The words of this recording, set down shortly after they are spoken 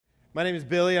My name is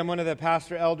Billy. I'm one of the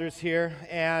pastor elders here,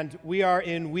 and we are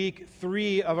in week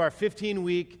 3 of our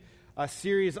 15-week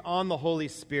series on the Holy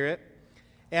Spirit.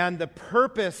 And the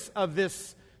purpose of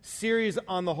this series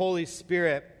on the Holy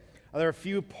Spirit, there are a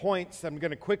few points I'm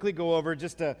going to quickly go over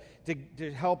just to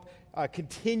help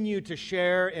continue to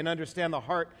share and understand the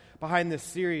heart behind this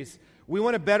series. We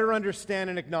want to better understand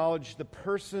and acknowledge the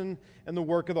person and the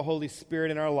work of the Holy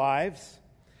Spirit in our lives.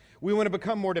 We want to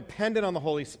become more dependent on the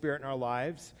Holy Spirit in our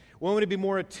lives. We want to be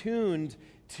more attuned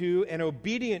to and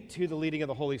obedient to the leading of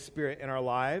the Holy Spirit in our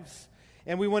lives.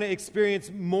 And we want to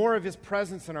experience more of His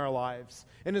presence in our lives.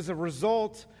 And as a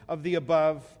result of the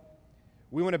above,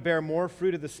 we want to bear more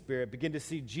fruit of the Spirit, begin to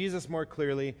see Jesus more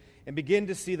clearly, and begin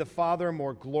to see the Father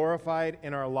more glorified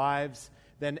in our lives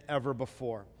than ever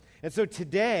before. And so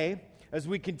today, as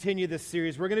we continue this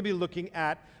series, we're going to be looking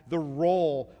at the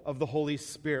role of the Holy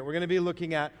Spirit. We're going to be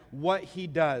looking at what He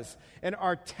does. And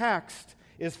our text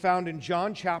is found in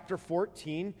John chapter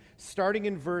 14, starting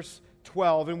in verse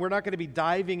 12. And we're not going to be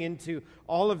diving into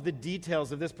all of the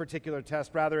details of this particular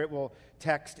text. Rather, it will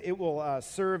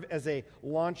serve as a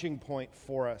launching point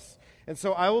for us. And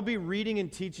so I will be reading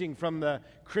and teaching from the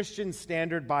Christian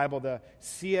Standard Bible, the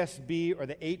CSB or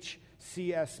the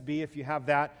HCSB, if you have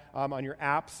that on your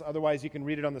apps. Otherwise, you can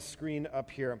read it on the screen up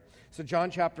here. So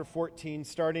John chapter 14,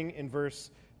 starting in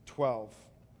verse 12.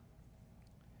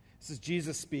 This is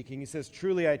Jesus speaking. He says,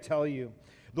 "Truly I tell you,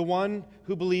 the one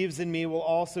who believes in me will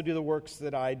also do the works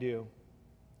that I do.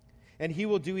 And he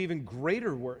will do even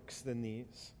greater works than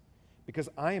these, because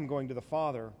I am going to the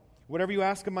Father. Whatever you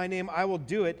ask in my name, I will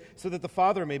do it, so that the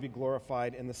Father may be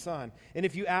glorified in the Son. And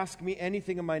if you ask me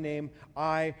anything in my name,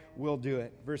 I will do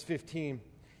it." Verse 15,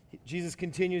 Jesus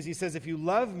continues. He says, "If you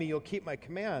love me, you'll keep my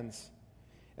commands.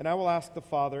 And I will ask the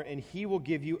Father, and he will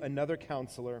give you another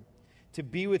counselor to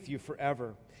be with you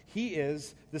forever. He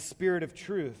is the Spirit of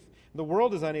truth. The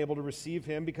world is unable to receive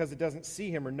him because it doesn't see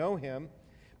him or know him,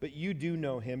 but you do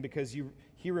know him because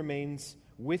he remains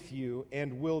with you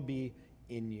and will be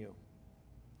in you.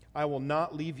 I will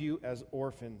not leave you as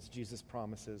orphans," Jesus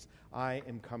promises. "I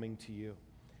am coming to you."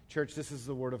 Church, this is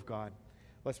the word of God.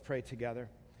 Let's pray together.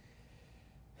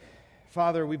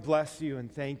 Father, we bless you and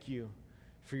thank you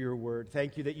for your word.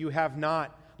 Thank you that you have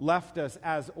not left us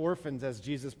as orphans as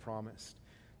Jesus promised.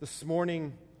 This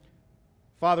morning,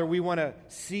 Father, we want to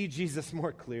see Jesus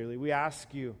more clearly. We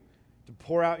ask you to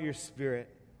pour out your Spirit,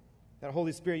 that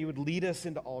Holy Spirit, you would lead us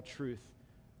into all truth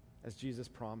as Jesus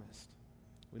promised.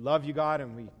 We love you, God,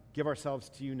 and we give ourselves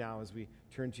to you now as we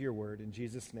turn to your word. In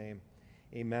Jesus' name,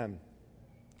 amen.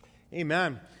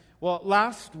 Amen. Well,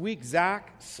 last week,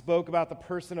 Zach spoke about the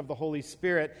person of the Holy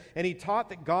Spirit, and he taught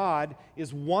that God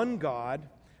is one God,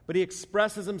 but he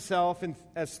expresses himself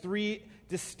as three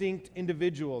distinct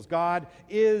individuals. God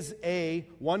is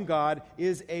one God,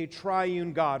 is a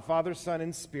triune God, Father, Son,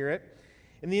 and Spirit.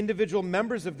 And the individual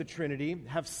members of the Trinity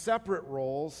have separate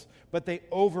roles, but they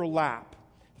overlap.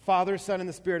 The Father, Son, and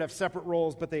the Spirit have separate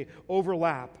roles, but they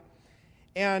overlap.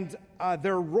 And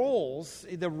their roles,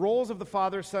 the roles of the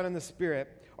Father, Son, and the Spirit,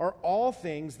 are all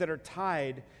things that are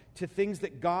tied to things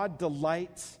that God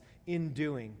delights in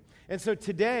doing. And so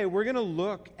today we're going to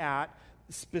look at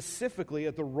specifically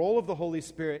at the role of the Holy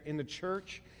Spirit in the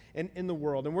church and in the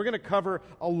world. And we're going to cover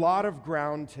a lot of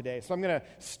ground today. So I'm going to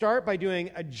start by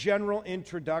doing a general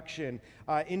introduction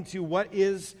into what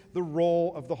is the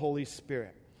role of the Holy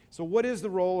Spirit. So what is the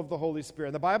role of the Holy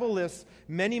Spirit? The Bible lists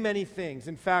many, many things.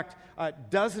 In fact,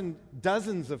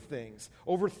 dozens of things,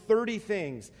 over 30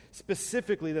 things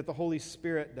specifically that the Holy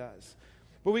Spirit does.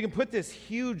 But we can put this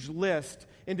huge list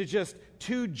into just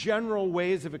two general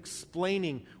ways of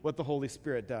explaining what the Holy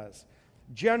Spirit does.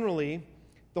 Generally,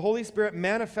 the Holy Spirit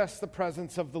manifests the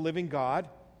presence of the living God,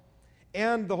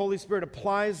 and the Holy Spirit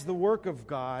applies the work of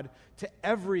God to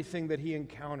everything that He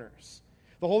encounters.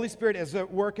 The Holy Spirit is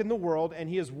at work in the world, and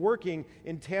He is working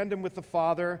in tandem with the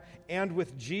Father and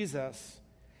with Jesus.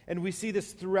 And we see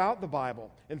this throughout the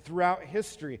Bible and throughout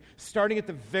history. Starting at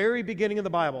the very beginning of the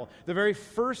Bible, the very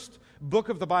first book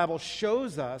of the Bible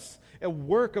shows us a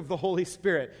work of the Holy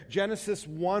Spirit. Genesis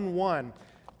 1:1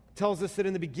 tells us that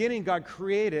in the beginning God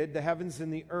created the heavens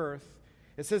and the earth.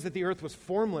 It says that the earth was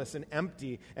formless and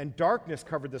empty, and darkness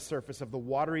covered the surface of the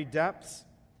watery depths.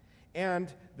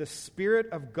 And the Spirit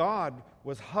of God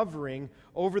was hovering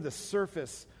over the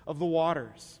surface of the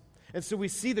waters. And so we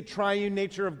see the triune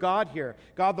nature of God here.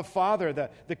 God the Father,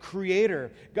 the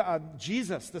Creator. God,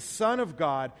 Jesus, the Son of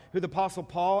God, who the Apostle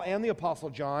Paul and the Apostle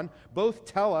John both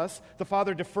tell us the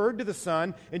Father deferred to the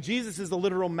Son, and Jesus is the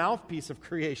literal mouthpiece of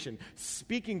creation,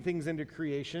 speaking things into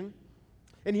creation.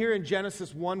 And here in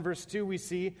Genesis 1, verse 2, we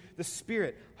see the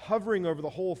Spirit hovering over the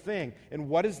whole thing. And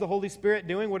what is the Holy Spirit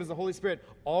doing? What is the Holy Spirit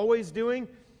always doing?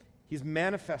 He's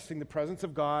manifesting the presence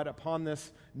of God upon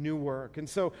this new work. And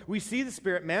so we see the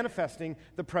Spirit manifesting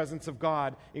the presence of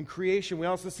God in creation. We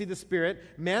also see the Spirit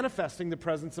manifesting the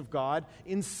presence of God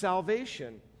in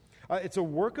salvation. It's a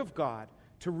work of God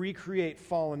to recreate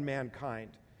fallen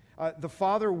mankind. The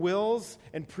Father wills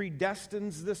and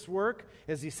predestines this work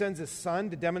as He sends His Son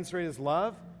to demonstrate His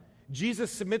love.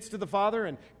 Jesus submits to the Father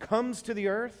and comes to the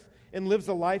earth and lives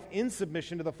a life in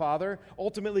submission to the Father,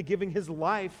 ultimately giving His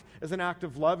life as an act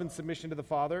of love and submission to the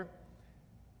Father.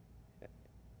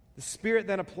 The Spirit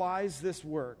then applies this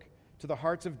work to the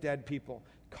hearts of dead people,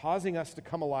 causing us to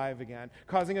come alive again,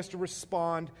 causing us to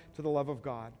respond to the love of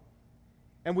God.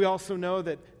 And we also know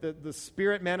that the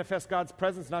Spirit manifests God's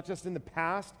presence not just in the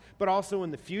past, but also in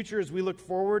the future as we look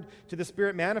forward to the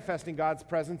Spirit manifesting God's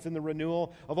presence in the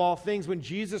renewal of all things. When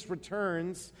Jesus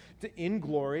returns in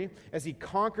glory, as He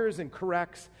conquers and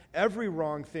corrects every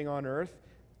wrong thing on earth,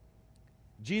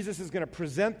 Jesus is going to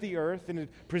present the earth and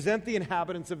present the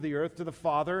inhabitants of the earth to the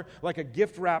Father like a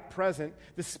gift-wrapped present.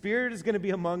 The Spirit is going to be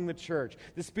among the church.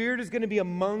 The Spirit is going to be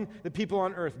among the people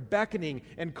on earth, beckoning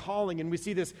and calling. And we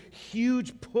see this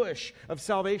huge push of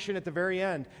salvation at the very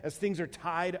end as things are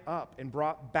tied up and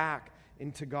brought back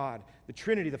into God. The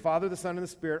Trinity, the Father, the Son, and the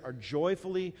Spirit are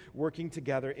joyfully working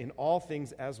together in all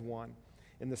things as one.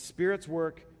 And the Spirit's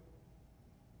work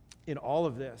in all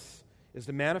of this is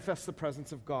to manifest the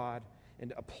presence of God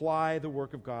and apply the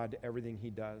work of God to everything He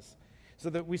does.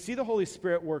 So that we see the Holy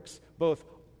Spirit works both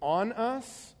on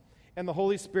us and the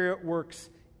Holy Spirit works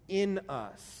in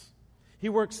us. He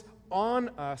works on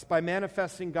us by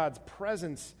manifesting God's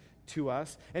presence to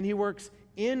us, and He works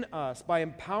in us by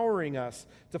empowering us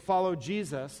to follow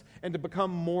Jesus and to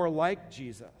become more like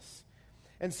Jesus.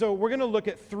 And so we're going to look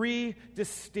at three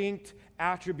distinct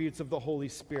attributes of the Holy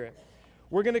Spirit.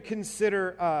 We're going to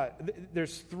consider,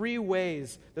 there's three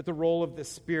ways that the role of the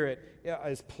Spirit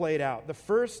is played out. The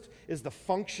first is the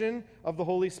function of the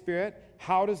Holy Spirit.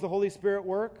 How does the Holy Spirit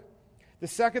work? The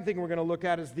second thing we're going to look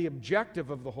at is the objective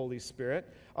of the Holy Spirit.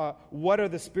 What are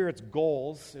the Spirit's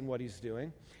goals in what He's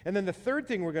doing? And then the third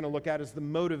thing we're going to look at is the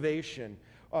motivation.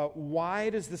 Why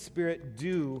does the Spirit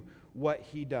do what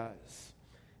He does?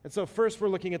 And so first we're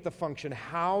looking at the function.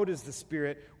 How does the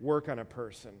Spirit work on a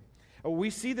person?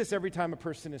 We see this every time a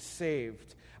person is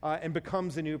saved and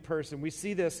becomes a new person. We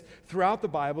see this throughout the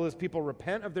Bible as people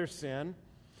repent of their sin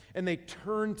and they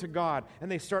turn to God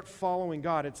and they start following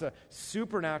God. It's a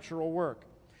supernatural work.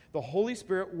 The Holy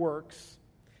Spirit works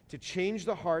to change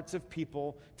the hearts of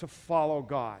people to follow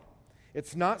God.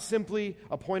 It's not simply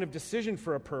a point of decision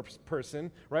for a person,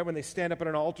 right? When they stand up at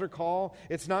an altar call,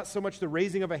 it's not so much the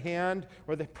raising of a hand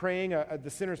or the praying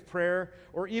the sinner's prayer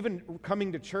or even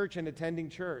coming to church and attending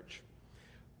church.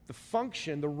 The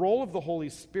function, the role of the Holy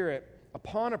Spirit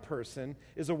upon a person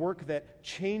is a work that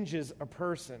changes a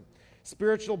person.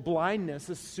 Spiritual blindness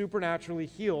is supernaturally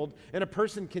healed, and a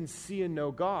person can see and know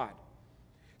God.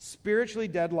 Spiritually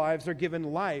dead lives are given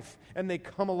life, and they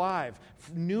come alive.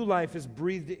 New life is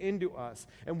breathed into us.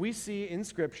 And we see in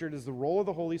Scripture it is the role of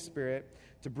the Holy Spirit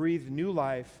to breathe new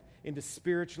life into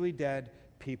spiritually dead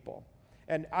people.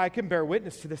 And I can bear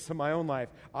witness to this in my own life.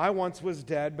 I once was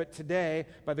dead, but today,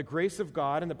 by the grace of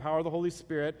God and the power of the Holy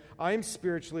Spirit, I am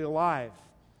spiritually alive.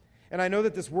 And I know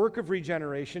that this work of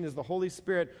regeneration is the Holy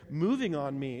Spirit moving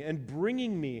on me and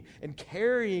bringing me and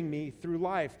carrying me through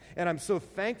life. And I'm so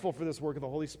thankful for this work of the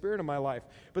Holy Spirit in my life.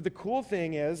 But the cool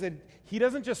thing is that He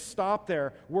doesn't just stop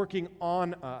there working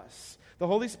on us. The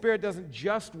Holy Spirit doesn't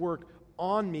just work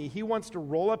on me. He wants to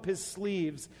roll up His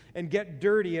sleeves and get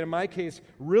dirty, and in my case,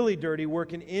 really dirty,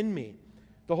 working in me.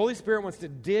 The Holy Spirit wants to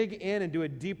dig in and do a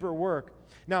deeper work.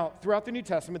 Now, throughout the New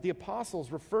Testament, the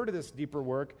apostles refer to this deeper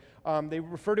work. They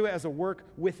refer to it as a work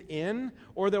within,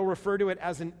 or they'll refer to it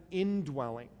as an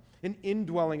indwelling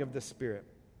of the Spirit.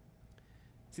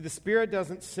 See, the Spirit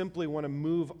doesn't simply want to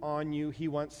move on you. He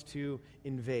wants to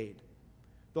invade.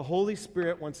 The Holy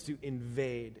Spirit wants to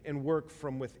invade and work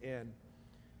from within.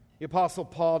 The Apostle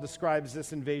Paul describes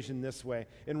this invasion this way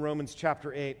in Romans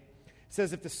chapter 8. It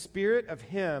says, if the Spirit of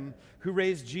Him who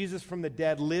raised Jesus from the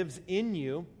dead lives in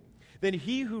you, then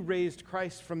He who raised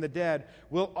Christ from the dead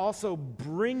will also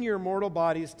bring your mortal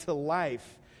bodies to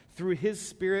life through His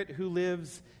Spirit who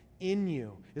lives in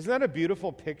you. Isn't that a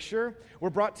beautiful picture?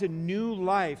 We're brought to new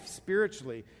life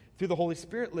spiritually through the Holy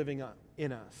Spirit living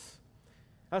in us.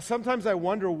 Now, sometimes I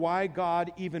wonder why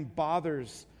God even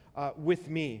bothers with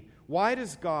me. Why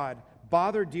does God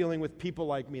bother dealing with people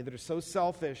like me that are so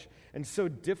selfish and so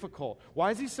difficult?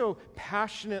 Why is He so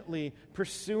passionately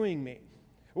pursuing me?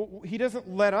 He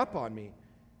doesn't let up on me.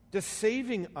 Does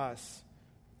saving us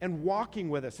and walking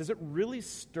with us, does it really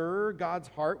stir God's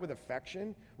heart with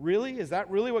affection? Really? Is that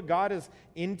really what God is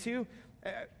into?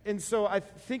 And so I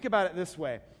think about it this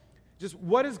way. Just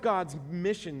what is God's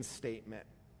mission statement?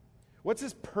 What's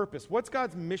his purpose? What's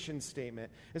God's mission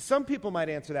statement? And some people might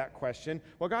answer that question.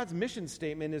 Well, God's mission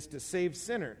statement is to save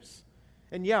sinners.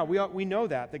 And yeah, we know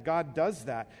that God does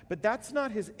that. But that's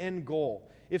not his end goal.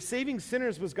 If saving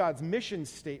sinners was God's mission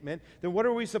statement, then what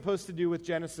are we supposed to do with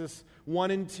Genesis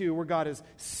 1 and 2, where God is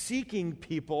seeking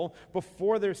people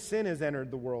before their sin has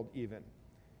entered the world even?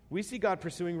 We see God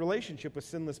pursuing relationship with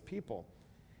sinless people.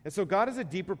 And so God has a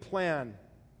deeper plan.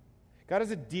 God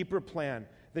has a deeper plan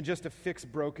than just to fix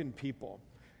broken people.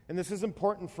 And this is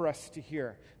important for us to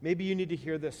hear. Maybe you need to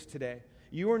hear this today.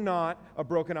 You are not a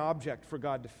broken object for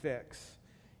God to fix.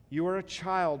 You are a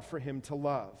child for him to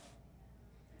love.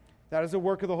 That is a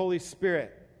work of the Holy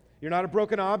Spirit. You're not a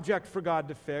broken object for God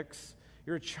to fix.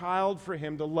 You're a child for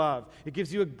him to love. It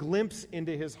gives you a glimpse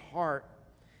into his heart.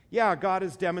 Yeah, God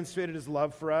has demonstrated his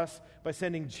love for us by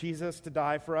sending Jesus to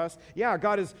die for us. Yeah,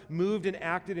 God has moved and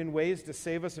acted in ways to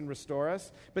save us and restore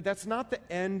us. But that's not the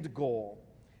end goal.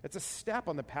 It's a step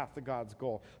on the path to God's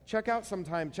goal. Check out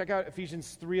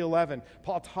Ephesians 3:11.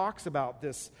 Paul talks about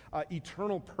this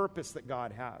eternal purpose that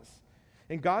God has.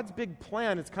 And God's big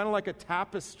plan, it's kind of like a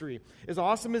tapestry. As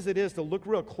awesome as it is to look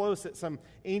real close at some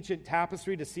ancient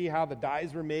tapestry to see how the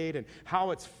dyes were made and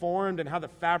how it's formed and how the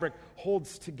fabric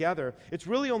holds together, it's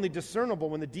really only discernible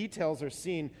when the details are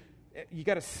seen. You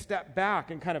got to step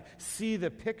back and kind of see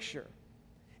the picture.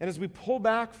 And as we pull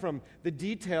back from the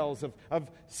details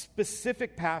of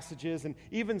specific passages and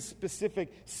even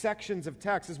specific sections of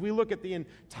text, as we look at the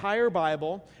entire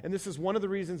Bible, and this is one of the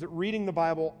reasons that reading the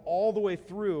Bible all the way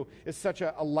through is such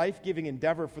a life-giving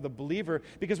endeavor for the believer,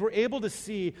 because we're able to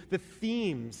see the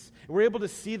themes, we're able to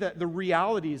see the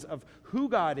realities of who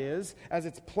God is as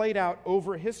it's played out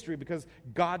over history, because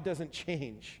God doesn't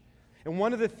change. And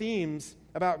one of the themes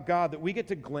about God that we get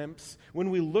to glimpse when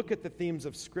we look at the themes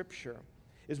of Scripture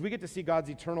is we get to see God's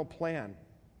eternal plan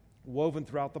woven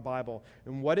throughout the Bible.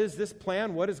 And what is this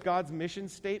plan? What is God's mission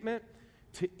statement?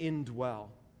 To indwell.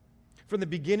 From the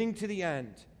beginning to the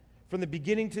end,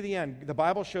 the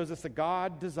Bible shows us that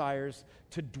God desires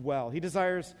to dwell. He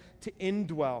desires to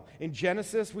indwell. In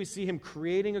Genesis, we see him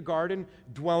creating a garden,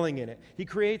 dwelling in it. He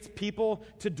creates people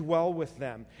to dwell with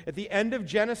them. At the end of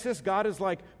Genesis, God is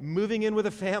like moving in with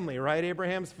a family, right?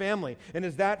 Abraham's family. And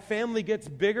as that family gets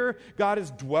bigger, God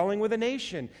is dwelling with a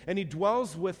nation. And he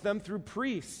dwells with them through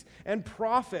priests and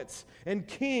prophets and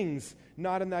kings.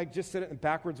 I just said it in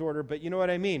backwards order, but you know what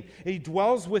I mean. He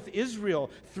dwells with Israel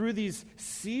through these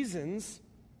seasons.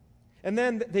 And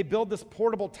then they build this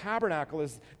portable tabernacle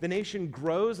as the nation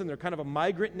grows, and they're kind of a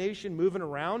migrant nation moving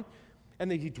around.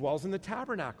 And he dwells in the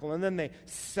tabernacle. And then they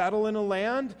settle in a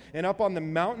land, and up on the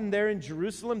mountain there in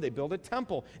Jerusalem, they build a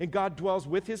temple. And God dwells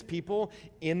with his people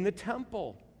in the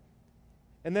temple.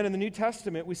 And then in the New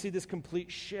Testament, we see this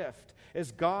complete shift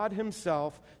as God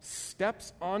himself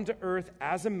steps onto earth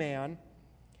as a man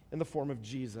in the form of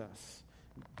Jesus.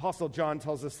 Apostle John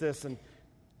tells us this in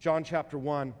John chapter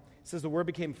 1. It says, "The Word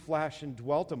became flesh and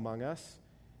dwelt among us.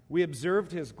 We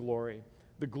observed his glory,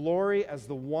 the glory as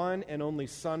the one and only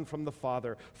Son from the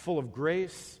Father, full of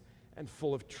grace and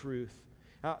full of truth."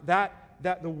 Now, that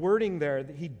the wording there,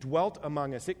 that he dwelt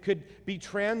among us, it could be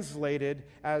translated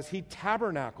as he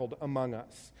tabernacled among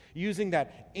us, using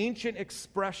that ancient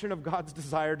expression of God's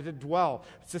desire to dwell.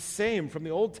 It's the same from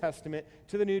the Old Testament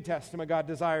to the New Testament. God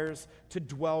desires to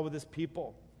dwell with his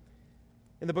people.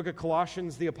 In the book of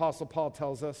Colossians, the Apostle Paul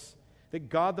tells us that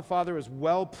God the Father is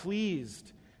well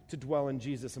pleased to dwell in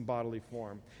Jesus in bodily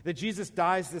form. That Jesus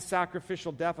dies the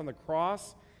sacrificial death on the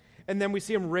cross, and then we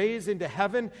see him raised into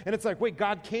heaven, and it's like, wait,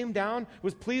 God came down,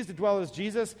 was pleased to dwell as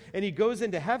Jesus, and he goes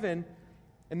into heaven,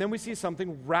 and then we see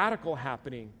something radical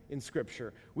happening in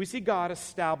Scripture. We see God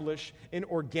establish an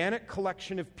organic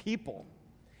collection of people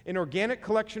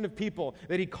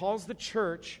that he calls the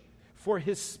church for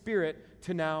his Spirit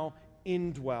to now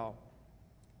indwell.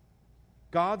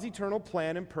 God's eternal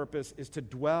plan and purpose is to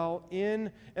dwell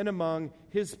in and among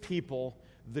his people,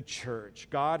 the church.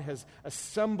 God has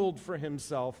assembled for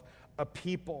himself a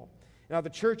people. Now,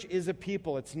 the church is a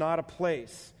people. It's not a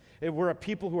place. We're a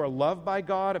people who are loved by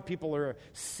God, a people who are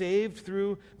saved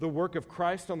through the work of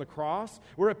Christ on the cross.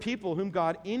 We're a people whom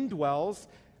God indwells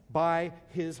by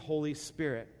his Holy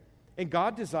Spirit. And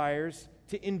God desires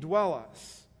to indwell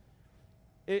us.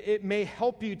 It may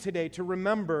help you today to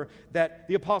remember that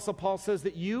the Apostle Paul says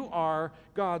that you are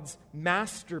God's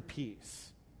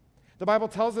masterpiece. The Bible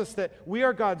tells us that we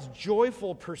are God's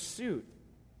joyful pursuit.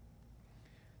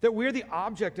 That we're the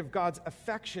object of God's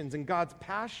affections and God's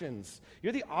passions.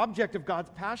 You're the object of God's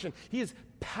passion. He is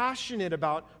passionate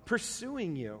about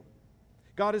pursuing you.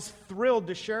 God is thrilled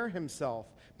to share himself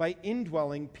by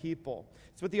indwelling people.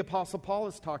 It's what the Apostle Paul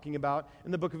is talking about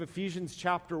in the book of Ephesians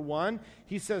chapter 1.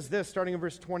 He says this, starting in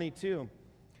verse 22,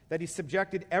 that he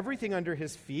subjected everything under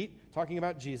his feet, talking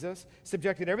about Jesus,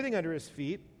 subjected everything under his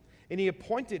feet, and he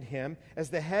appointed him as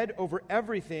the head over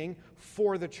everything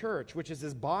for the church, which is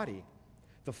his body,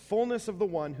 the fullness of the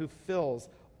one who fills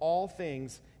all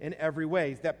things in every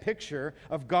way. That picture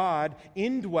of God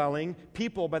indwelling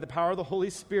people by the power of the Holy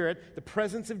Spirit, the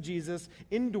presence of Jesus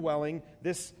indwelling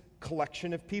this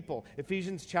collection of people.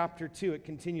 Ephesians chapter 2, it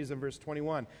continues in verse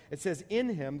 21. It says, in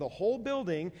him, the whole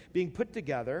building being put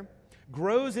together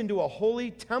grows into a holy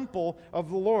temple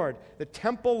of the Lord. The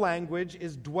temple language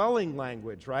is dwelling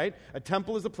language, right? A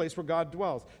temple is a place where God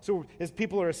dwells. So as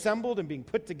people are assembled and being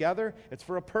put together, it's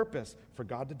for a purpose, for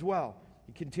God to dwell.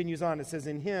 He continues on. It says,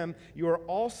 in him you are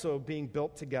also being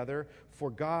built together for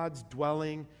God's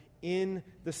dwelling in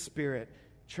the Spirit.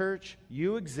 Church,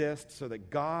 you exist so that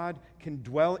God can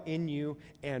dwell in you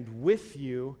and with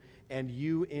you and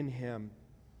you in him.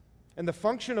 And the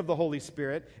function of the Holy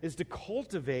Spirit is to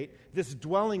cultivate this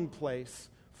dwelling place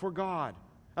for God.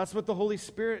 That's what the Holy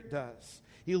Spirit does.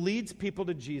 He leads people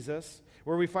to Jesus,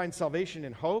 where we find salvation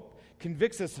and hope,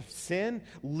 convicts us of sin,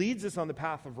 leads us on the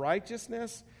path of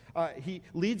righteousness. He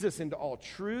leads us into all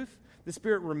truth. The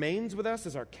Spirit remains with us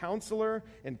as our counselor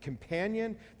and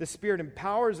companion. The Spirit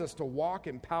empowers us to walk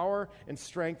in power and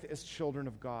strength as children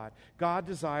of God. God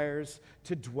desires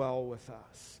to dwell with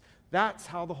us. That's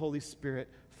how the Holy Spirit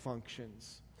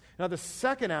functions. Now, the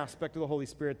second aspect of the Holy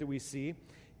Spirit that we see,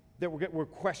 that we're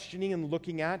questioning and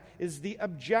looking at, is the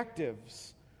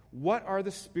objectives. What are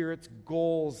the Spirit's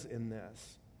goals in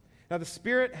this? Now, the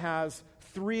Spirit has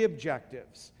three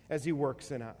objectives as he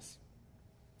works in us.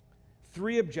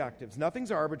 Three objectives.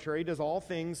 Nothing's arbitrary. He does all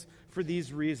things for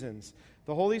these reasons.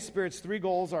 The Holy Spirit's three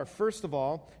goals are, first of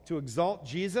all, to exalt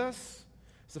Jesus.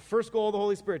 It's the first goal of the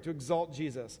Holy Spirit, to exalt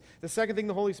Jesus. The second thing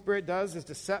the Holy Spirit does is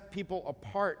to set people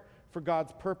apart for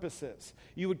God's purposes.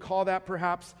 You would call that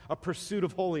perhaps a pursuit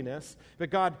of holiness. But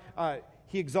God,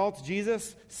 he exalts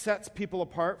Jesus, sets people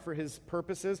apart for his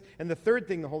purposes. And the third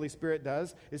thing the Holy Spirit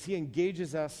does is he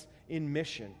engages us in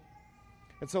mission.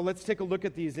 And so let's take a look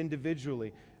at these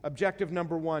individually. Objective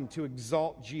number one, to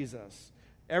exalt Jesus.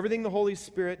 Everything the Holy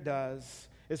Spirit does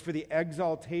is for the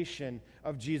exaltation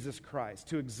of Jesus Christ.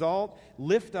 To exalt,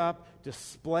 lift up,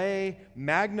 display,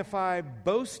 magnify,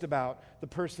 boast about the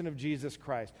person of Jesus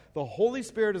Christ. The Holy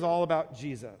Spirit is all about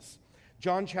Jesus.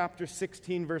 John chapter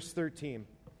 16, verse 13.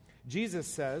 Jesus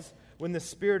says, when the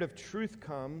Spirit of truth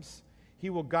comes, he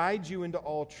will guide you into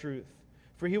all truth.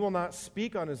 For he will not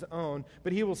speak on his own,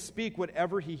 but he will speak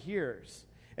whatever he hears.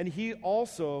 And he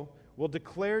also will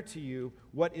declare to you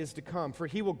what is to come. For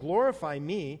he will glorify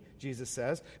me, Jesus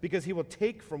says, because he will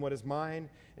take from what is mine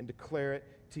and declare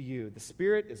it to you. The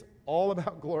Spirit is all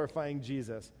about glorifying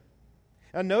Jesus.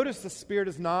 Now notice the Spirit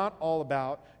is not all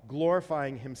about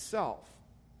glorifying himself.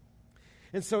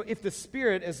 And so if the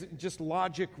Spirit, as just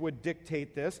logic would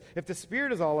dictate this, if the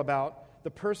Spirit is all about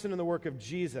the person and the work of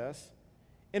Jesus,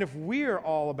 and if we're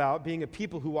all about being a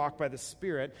people who walk by the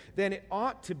Spirit, then it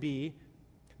ought to be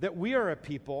that we are a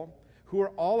people who are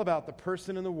all about the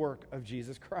person and the work of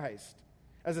Jesus Christ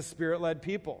as a Spirit-led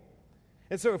people.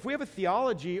 And so if we have a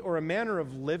theology or a manner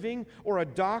of living or a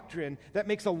doctrine that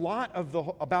makes a lot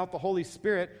about the Holy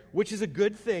Spirit, which is a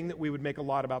good thing that we would make a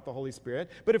lot about the Holy Spirit,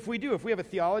 but if we have a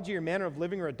theology or manner of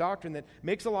living or a doctrine that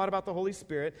makes a lot about the Holy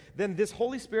Spirit, then this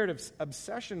Holy Spirit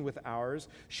obsession with ours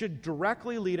should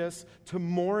directly lead us to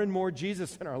more and more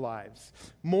Jesus in our lives,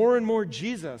 more and more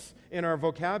Jesus in our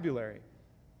vocabulary.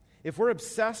 If we're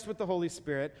obsessed with the Holy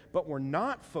Spirit, but we're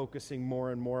not focusing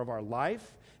more and more of our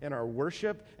life and our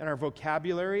worship and our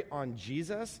vocabulary on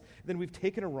Jesus, then we've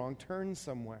taken a wrong turn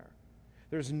somewhere.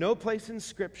 There's no place in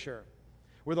Scripture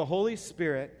where the Holy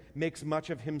Spirit makes much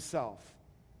of himself.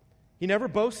 He never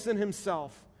boasts in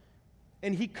himself,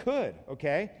 and he could,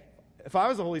 okay? If I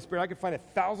was the Holy Spirit, I could find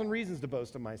 1,000 reasons to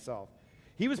boast of myself.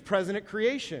 He was present at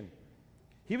creation.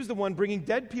 He was the one bringing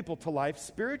dead people to life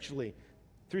spiritually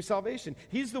through salvation.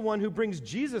 He's the one who brings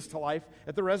Jesus to life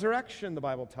at the resurrection, the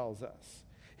Bible tells us.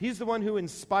 He's the one who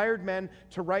inspired men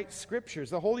to write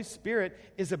scriptures. The Holy Spirit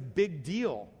is a big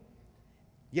deal,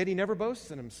 yet he never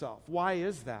boasts in himself. Why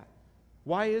is that?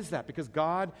 Why is that? Because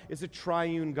God is a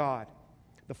triune God.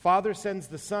 The Father sends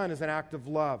the Son as an act of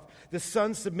love. The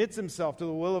Son submits himself to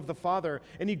the will of the Father,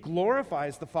 and he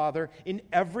glorifies the Father in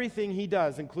everything he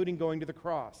does, including going to the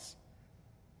cross.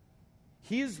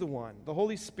 He is the one, the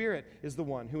Holy Spirit is the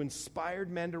one who inspired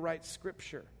men to write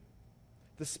Scripture.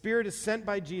 The Spirit is sent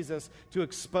by Jesus to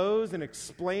expose and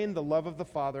explain the love of the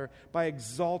Father by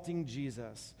exalting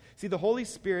Jesus. See, the Holy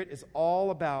Spirit is all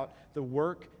about the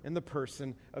work and the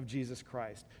person of Jesus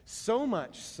Christ. So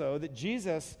much so that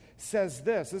Jesus says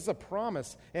this is a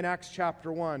promise in Acts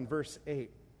chapter 1, verse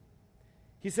 8.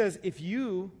 He says,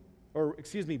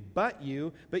 but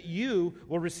you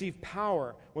will receive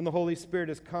power when the Holy Spirit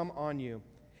has come on you.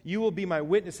 You will be my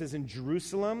witnesses in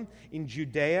Jerusalem, in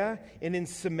Judea, and in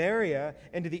Samaria,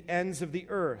 and to the ends of the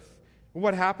earth.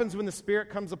 What happens when the Spirit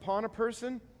comes upon a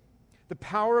person? The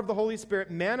power of the Holy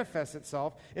Spirit manifests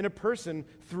itself in a person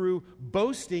through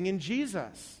boasting in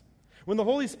Jesus. When the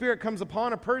Holy Spirit comes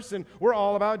upon a person, we're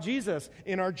all about Jesus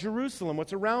in our Jerusalem,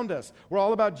 what's around us. We're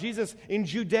all about Jesus in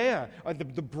Judea,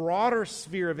 the broader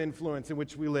sphere of influence in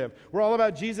which we live. We're all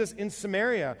about Jesus in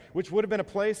Samaria, which would have been a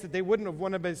place that they wouldn't have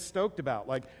wanted to be stoked about.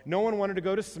 Like, no one wanted to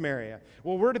go to Samaria.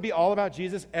 Well, we're to be all about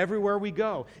Jesus everywhere we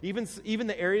go, even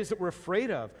the areas that we're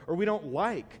afraid of or we don't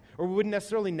like or we wouldn't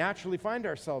necessarily naturally find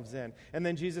ourselves in. And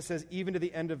then Jesus says, even to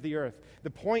the end of the earth.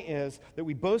 The point is that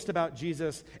we boast about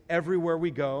Jesus everywhere we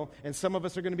go, and some of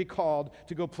us are going to be called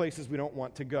to go places we don't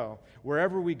want to go.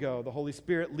 Wherever we go, the Holy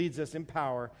Spirit leads us in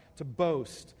power to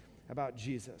boast about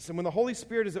Jesus. And when the Holy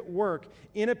Spirit is at work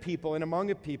in a people and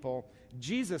among a people,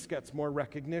 Jesus gets more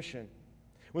recognition.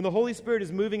 When the Holy Spirit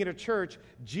is moving in a church,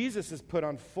 Jesus is put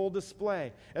on full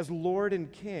display as Lord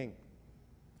and King.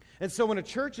 And so when a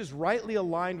church is rightly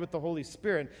aligned with the Holy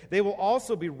Spirit, they will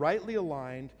also be rightly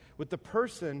aligned with the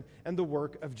person and the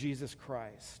work of Jesus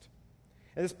Christ.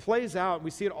 And this plays out,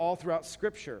 we see it all throughout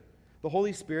Scripture. The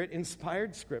Holy Spirit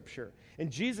inspired Scripture. And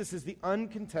Jesus is the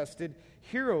uncontested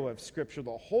hero of Scripture.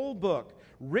 The whole book,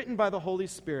 written by the Holy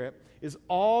Spirit, is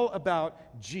all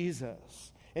about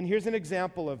Jesus. And here's an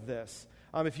example of this.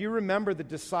 If you remember the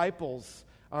disciples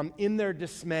in their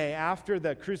dismay after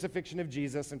the crucifixion of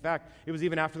Jesus, in fact, it was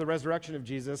even after the resurrection of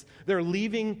Jesus, they're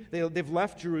leaving, they've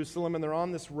left Jerusalem and they're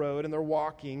on this road and they're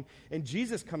walking, and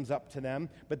Jesus comes up to them,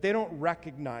 but they don't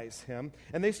recognize him,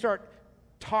 and they start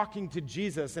talking to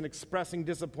Jesus and expressing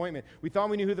disappointment. We thought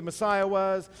we knew who the Messiah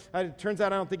was. It turns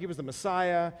out I don't think he was the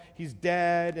Messiah. He's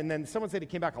dead. And then someone said he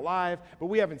came back alive, but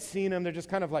we haven't seen him. They're just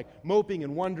kind of like moping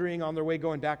and wondering on their way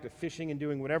going back to fishing and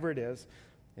doing whatever it is.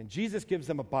 And Jesus gives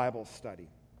them a Bible study.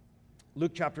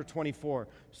 Luke chapter 24,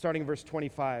 starting in verse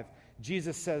 25,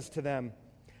 Jesus says to them,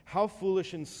 "How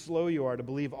foolish and slow you are to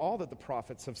believe all that the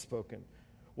prophets have spoken.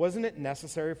 Wasn't it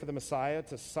necessary for the Messiah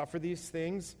to suffer these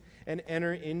things and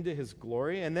enter into his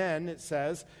glory?" And then it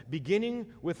says, beginning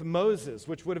with Moses,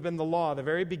 which would have been the law, the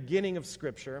very beginning of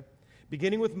Scripture,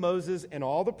 beginning with Moses and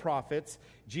all the prophets,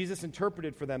 Jesus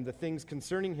interpreted for them the things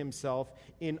concerning himself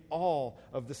in all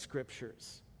of the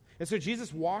Scriptures. And so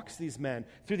Jesus walks these men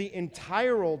through the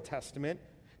entire Old Testament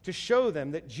to show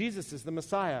them that Jesus is the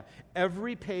Messiah.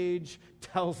 Every page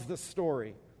tells the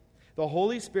story. The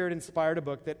Holy Spirit inspired a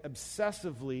book that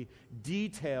obsessively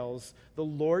details the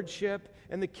lordship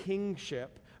and the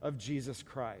kingship of Jesus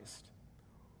Christ.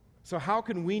 So how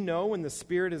can we know when the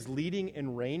Spirit is leading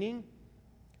and reigning?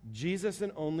 Jesus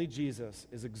and only Jesus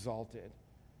is exalted.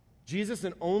 Jesus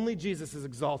and only Jesus is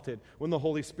exalted when the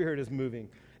Holy Spirit is moving.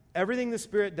 Everything the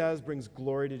Spirit does brings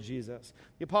glory to Jesus.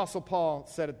 The Apostle Paul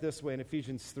said it this way in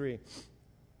Ephesians 3. He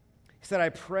said, I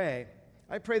pray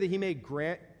that he may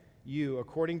grant you,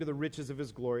 according to the riches of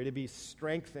his glory, to be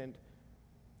strengthened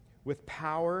with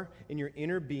power in your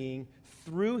inner being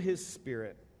through his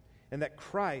Spirit, and that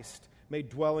Christ may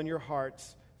dwell in your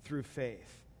hearts through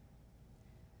faith.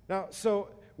 Now, so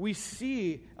we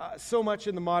see so much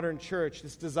in the modern church,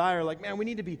 this desire, like, man, we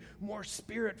need to be more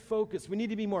Spirit-focused. We need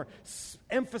to be more,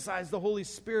 emphasize the Holy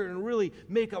Spirit and really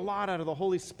make a lot out of the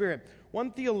Holy Spirit.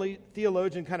 One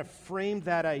theologian kind of framed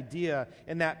that idea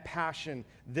and that passion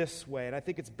this way, and I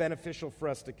think it's beneficial for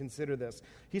us to consider this.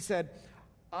 He said,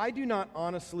 I do not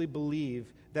honestly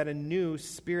believe that a new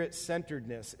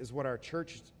Spirit-centeredness is what our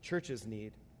churches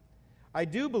need. I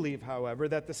do believe, however,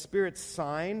 that the Spirit's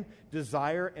sign,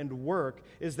 desire, and work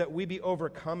is that we be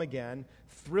overcome again,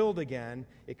 thrilled again,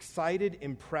 excited,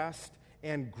 impressed,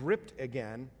 and gripped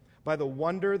again by the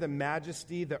wonder, the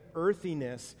majesty, the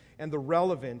earthiness, and the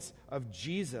relevance of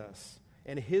Jesus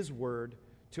and his word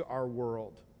to our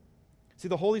world. See,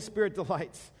 the Holy Spirit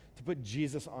delights to put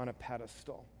Jesus on a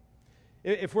pedestal.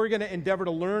 If we're going to endeavor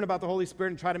to learn about the Holy Spirit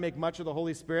and try to make much of the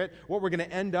Holy Spirit, what we're going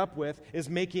to end up with is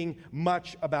making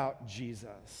much about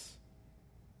Jesus.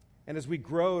 And as we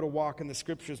grow to walk in the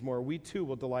Scriptures more, we too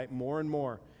will delight more and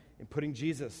more in putting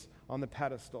Jesus on the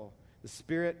pedestal. The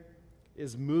Spirit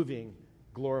is moving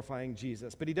glorifying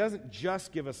Jesus. But he doesn't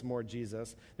just give us more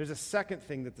Jesus. There's a second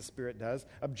thing that the Spirit does.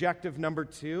 Objective number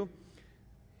 2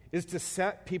 is to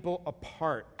set people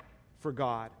apart for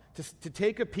God, to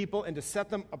take a people and to set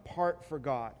them apart for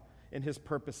God and his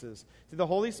purposes. See, the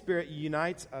Holy Spirit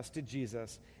unites us to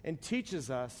Jesus and teaches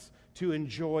us to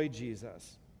enjoy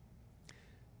Jesus.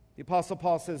 The Apostle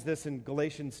Paul says this in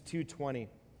Galatians 2:20.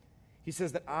 He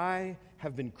says that I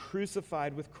have been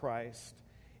crucified with Christ,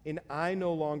 and I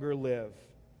no longer live,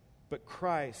 but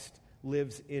Christ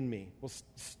lives in me. Well,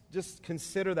 just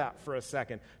consider that for a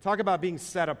second. Talk about being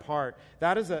set apart.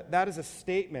 That is a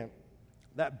statement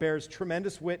that bears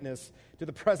tremendous witness to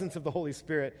the presence of the Holy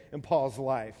Spirit in Paul's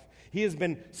life. He has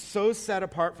been so set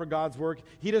apart for God's work,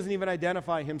 he doesn't even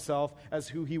identify himself as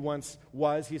who he once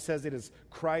was. He says it is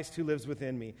Christ who lives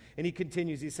within me. And he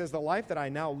continues, he says, the life that I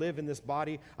now live in this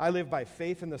body, I live by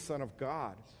faith in the Son of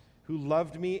God, who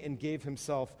loved me and gave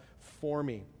himself for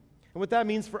me. And what that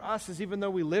means for us is even though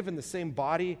we live in the same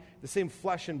body, the same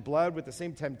flesh and blood, with the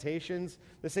same temptations,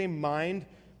 the same mind,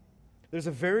 there's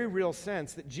a very real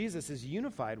sense that Jesus is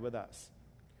unified with us.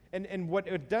 And what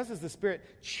it does is the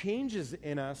Spirit changes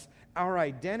in us our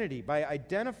identity by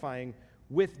identifying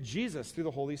with Jesus through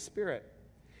the Holy Spirit.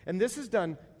 And this has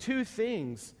done two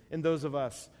things in those of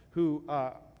us who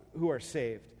are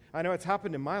saved. I know it's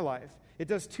happened in my life. It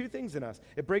does two things in us.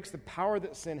 It breaks the power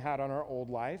that sin had on our old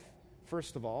life,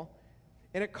 first of all,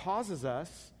 and it causes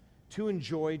us to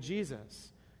enjoy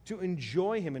Jesus, to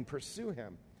enjoy him and pursue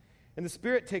him. And the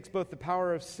Spirit takes both the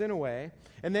power of sin away,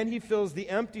 and then he fills the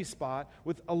empty spot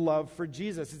with a love for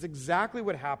Jesus. It's exactly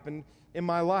what happened in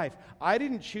my life. I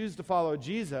didn't choose to follow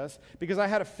Jesus because I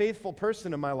had a faithful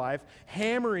person in my life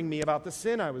hammering me about the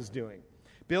sin I was doing.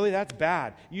 Billy, that's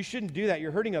bad. You shouldn't do that.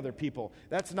 You're hurting other people.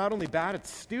 That's not only bad, it's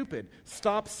stupid.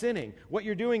 Stop sinning. What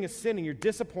you're doing is sinning. You're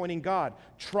disappointing God.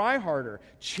 Try harder.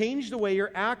 Change the way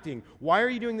you're acting. Why are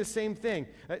you doing the same thing?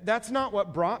 That's not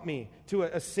what brought me to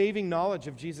a saving knowledge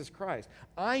of Jesus Christ.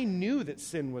 I knew that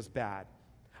sin was bad.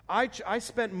 I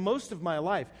spent most of my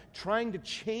life trying to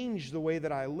change the way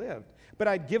that I lived. But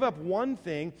I'd give up one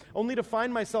thing only to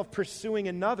find myself pursuing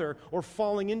another or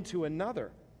falling into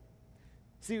another.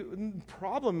 See, the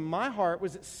problem in my heart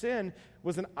was that sin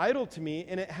was an idol to me,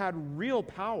 and it had real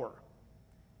power.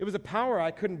 It was a power I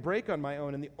couldn't break on my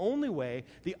own, and the only way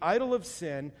the idol of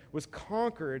sin was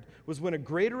conquered was when a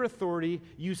greater authority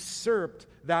usurped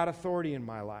that authority in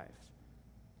my life.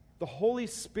 The Holy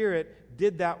Spirit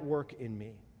did that work in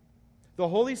me. The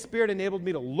Holy Spirit enabled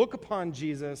me to look upon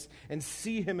Jesus and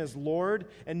see him as Lord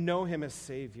and know him as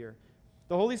Savior.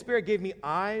 The Holy Spirit gave me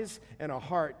eyes and a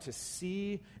heart to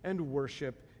see and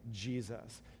worship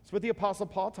Jesus. It's what the Apostle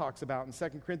Paul talks about in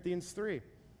 2 Corinthians 3.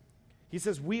 He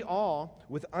says, we all,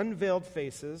 with unveiled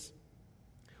faces,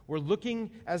 we're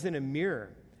looking as in a mirror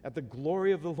at the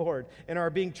glory of the Lord and are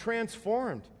being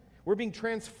transformed. We're being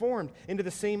transformed into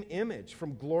the same image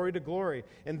from glory to glory.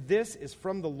 And this is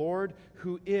from the Lord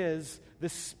who is the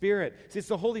Spirit. See, it's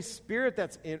the Holy Spirit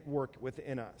that's at work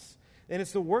within us. And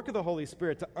it's the work of the Holy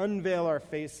Spirit to unveil our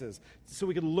faces so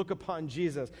we can look upon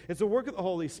Jesus. It's the work of the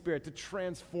Holy Spirit to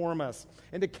transform us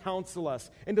and to counsel us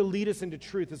and to lead us into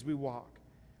truth as we walk.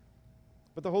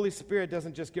 But the Holy Spirit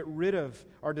doesn't just get rid of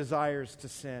our desires to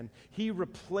sin. He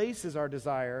replaces our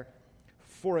desire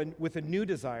with a new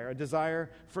desire, a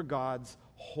desire for God's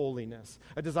holiness,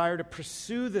 a desire to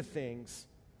pursue the things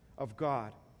of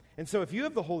God. And so if you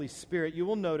have the Holy Spirit, you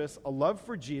will notice a love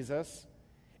for Jesus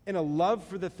and a love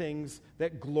for the things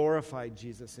that glorify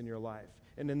Jesus in your life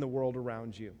and in the world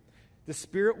around you. The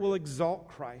Spirit will exalt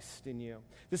Christ in you.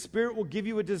 The Spirit will give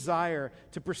you a desire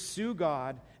to pursue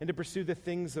God and to pursue the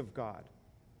things of God.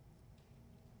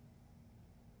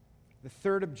 The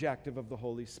third objective of the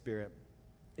Holy Spirit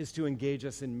is to engage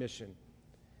us in mission.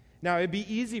 Now, it'd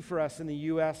be easy for us in the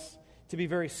U.S. to be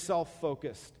very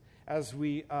self-focused as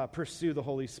we pursue the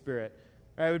Holy Spirit.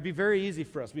 It would be very easy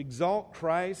for us. We exalt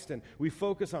Christ and we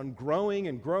focus on growing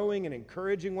and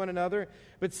encouraging one another.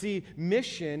 But see,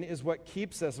 mission is what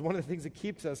keeps us, one of the things that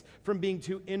keeps us from being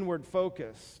too inward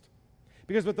focused.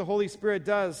 Because what the Holy Spirit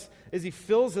does is he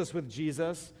fills us with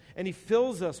Jesus and he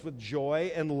fills us with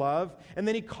joy and love, and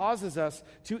then he causes us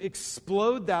to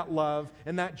explode that love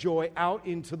and that joy out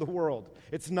into the world.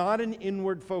 It's not an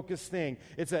inward-focused thing.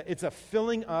 It's a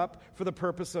filling up for the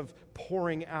purpose of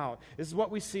pouring out. This is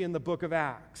what we see in the book of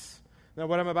Acts. Now,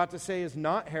 what I'm about to say is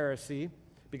not heresy,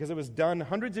 because it was done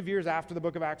hundreds of years after the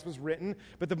book of Acts was written,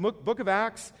 but the book of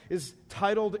Acts is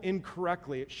titled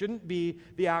incorrectly. It shouldn't be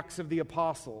the Acts of the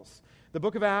Apostles. The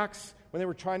book of Acts, when they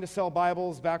were trying to sell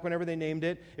Bibles back whenever they named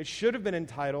it, it should have been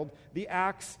entitled The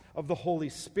Acts of the Holy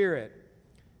Spirit.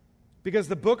 Because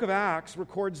the book of Acts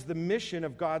records the mission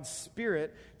of God's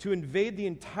Spirit to invade the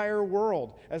entire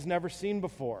world as never seen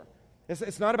before.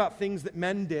 It's not about things that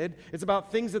men did. It's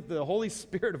about things that the Holy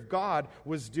Spirit of God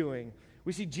was doing.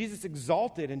 We see Jesus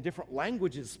exalted in different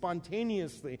languages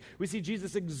spontaneously. We see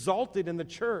Jesus exalted in the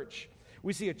church.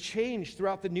 We see a change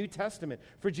throughout the New Testament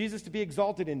for Jesus to be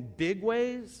exalted in big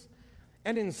ways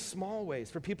and in small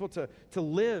ways, for people to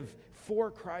live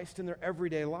for Christ in their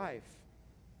everyday life.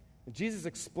 Jesus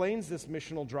explains this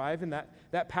missional drive in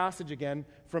that passage again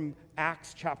from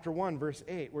Acts chapter 1, verse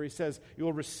 8, where he says, "You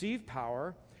will receive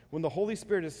power when the Holy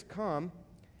Spirit has come,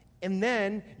 and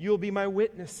then you'll be my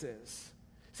witnesses."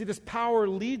 See, this power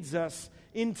leads us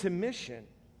into mission.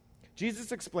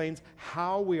 Jesus explains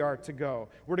how we are to go.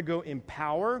 We're to go in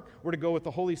power, we're to go with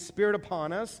the Holy Spirit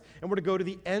upon us, and we're to go to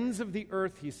the ends of the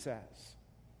earth, he says.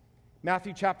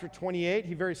 Matthew chapter 28,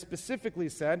 he very specifically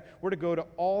said, we're to go to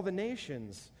all the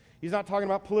nations. He's not talking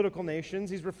about political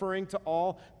nations. He's referring to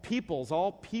all peoples,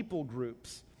 all people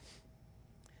groups.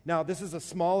 Now, this is a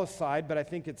small aside, but I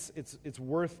think it's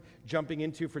worth jumping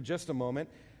into for just a moment.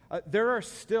 There are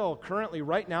still currently,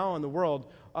 right now in the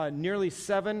world, nearly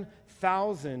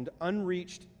 7,000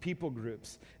 unreached people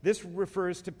groups. This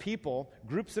refers to people,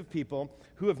 groups of people,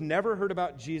 who have never heard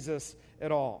about Jesus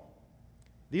at all.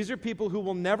 These are people who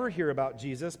will never hear about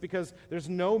Jesus because there's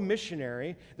no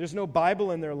missionary, there's no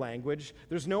Bible in their language,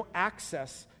 there's no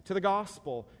access to the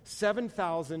gospel.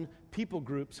 7,000 people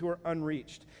groups who are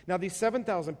unreached. Now, these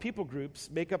 7,000 people groups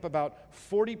make up about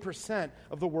 40%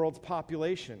 of the world's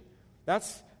population.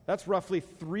 That's roughly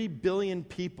 3 billion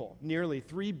people, nearly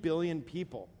 3 billion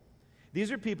people. These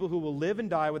are people who will live and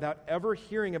die without ever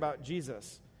hearing about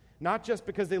Jesus. Not just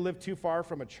because they live too far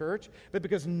from a church, but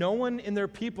because no one in their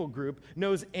people group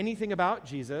knows anything about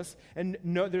Jesus and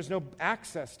there's no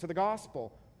access to the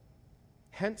gospel.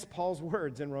 Hence Paul's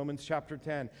words in Romans chapter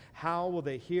 10. How will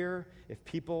they hear if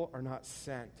people are not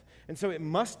sent? And so it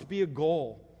must be a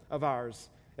goal of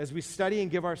ours as we study and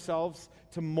give ourselves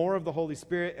to more of the Holy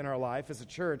Spirit in our life as a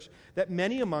church, that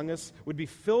many among us would be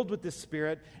filled with this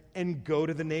Spirit and go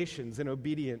to the nations in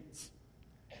obedience.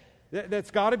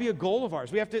 That's got to be a goal of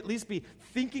ours. We have to at least be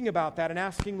thinking about that and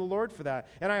asking the Lord for that.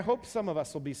 And I hope some of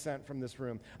us will be sent from this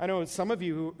room. I know some of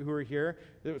you who are here,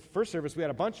 the first service we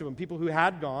had a bunch of them, people who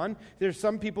had gone. There's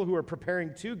some people who are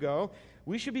preparing to go.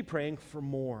 We should be praying for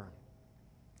more.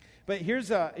 But here's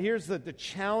the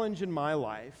challenge in my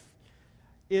life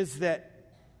is that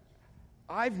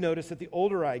I've noticed that the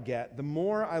older I get, the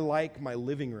more I like my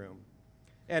living room.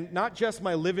 And not just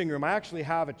my living room. I actually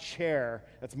have a chair.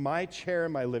 That's my chair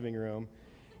in my living room.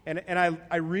 And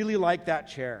I really like that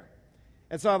chair.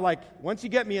 And so I'm like, once you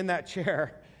get me in that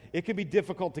chair, it can be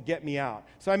difficult to get me out.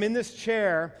 So I'm in this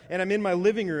chair, and I'm in my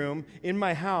living room, in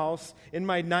my house, in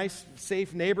my nice,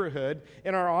 safe neighborhood,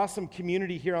 in our awesome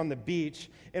community here on the beach,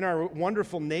 in our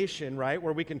wonderful nation, right,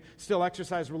 where we can still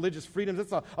exercise religious freedoms.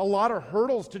 It's a lot of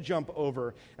hurdles to jump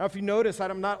over. Now, if you notice,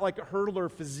 I'm not like a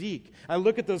hurdler physique. I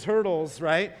look at those hurdles,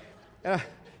 right? You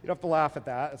don't have to laugh at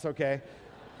that. It's okay.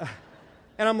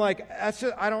 And I'm like, that's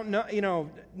just, I don't know,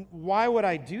 why would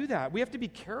I do that? We have to be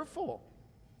careful.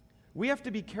 We have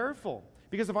to be careful,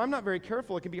 because if I'm not very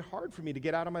careful, it can be hard for me to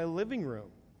get out of my living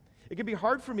room. It can be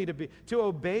hard for me to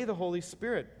obey the Holy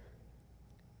Spirit.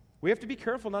 We have to be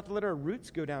careful not to let our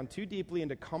roots go down too deeply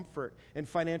into comfort and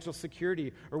financial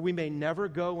security, or we may never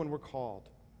go when we're called.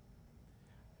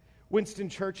 Winston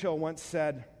Churchill once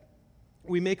said,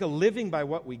 "We make a living by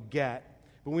what we get,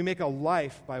 but we make a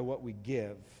life by what we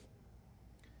give."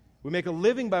 We make a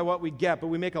living by what we get, but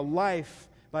we make a life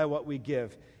by what we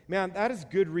give. Man, that is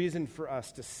good reason for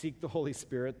us to seek the Holy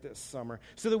Spirit this summer,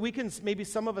 so that we can, maybe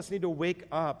some of us need to wake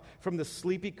up from the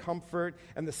sleepy comfort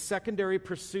and the secondary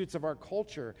pursuits of our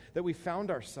culture that we found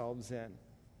ourselves in.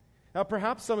 Now,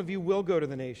 perhaps some of you will go to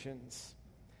the nations,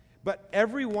 but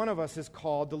every one of us is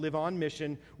called to live on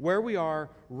mission where we are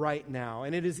right now.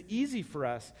 And it is easy for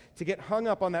us to get hung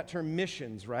up on that term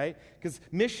missions, right? Because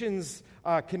missions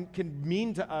can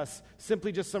mean to us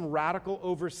simply just some radical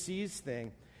overseas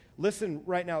thing. Listen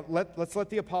right now, let's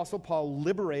let the Apostle Paul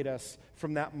liberate us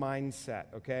from that mindset,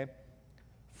 okay?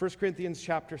 1 Corinthians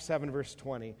chapter 7, verse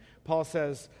 20. Paul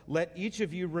says, "Let each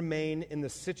of you remain in the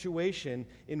situation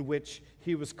in which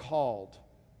he was called."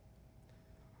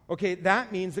 Okay,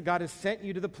 that means that God has sent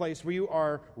you to the place where you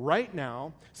are right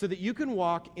now so that you can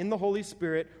walk in the Holy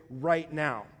Spirit right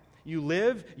now. You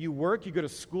live, you work, you go to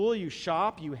school, you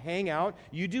shop, you hang out,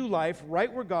 you do life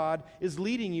right where God is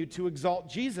leading you to exalt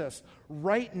Jesus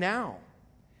right now.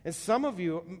 And some of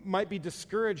you might be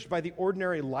discouraged by the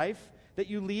ordinary life that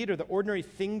you lead or the ordinary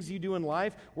things you do in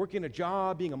life, working a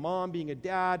job, being a mom, being a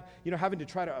dad, having to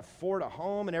try to afford a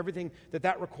home and everything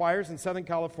that requires in Southern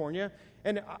California.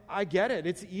 And I get it.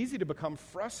 It's easy to become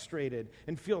frustrated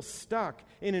and feel stuck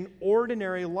in an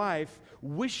ordinary life,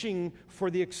 wishing for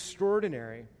the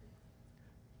extraordinary.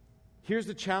 Here's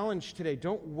the challenge today.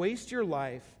 Don't waste your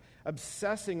life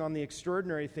obsessing on the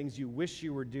extraordinary things you wish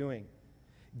you were doing.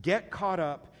 Get caught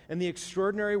up in the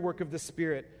extraordinary work of the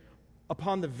Spirit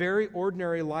upon the very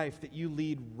ordinary life that you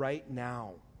lead right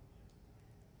now.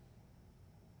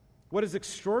 What is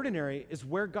extraordinary is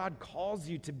where God calls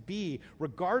you to be,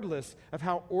 regardless of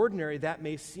how ordinary that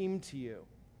may seem to you.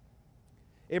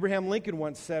 Abraham Lincoln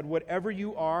once said, "Whatever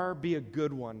you are, be a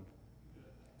good one."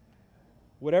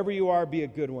 Whatever you are, be a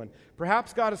good one.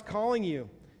 Perhaps God is calling you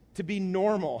to be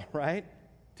normal, right?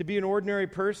 To be an ordinary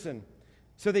person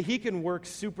so that He can work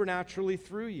supernaturally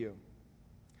through you.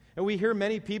 And we hear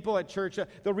many people at church,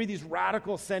 they'll read these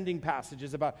radical sending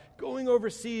passages about going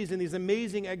overseas and these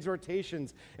amazing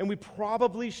exhortations. And we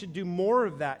probably should do more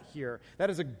of that here. That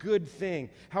is a good thing.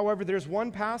 However, there's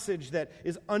one passage that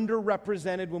is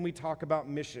underrepresented when we talk about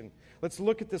mission. Let's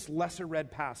look at this lesser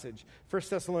read passage, 1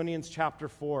 Thessalonians chapter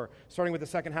 4, starting with the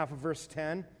second half of verse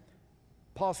 10.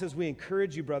 Paul says, "We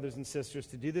encourage you, brothers and sisters,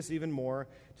 to do this even more,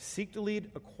 to seek to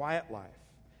lead a quiet life.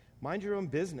 Mind your own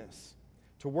business,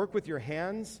 to work with your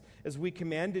hands as we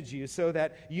commanded you, so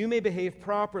that you may behave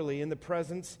properly in the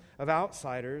presence of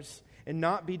outsiders and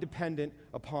not be dependent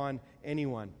upon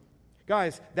anyone."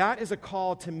 Guys, that is a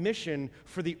call to mission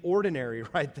for the ordinary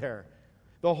right there.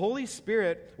 The Holy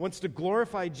Spirit wants to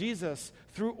glorify Jesus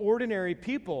through ordinary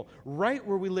people right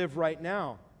where we live right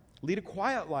now. Lead a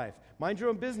quiet life. Mind your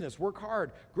own business. Work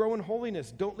hard. Grow in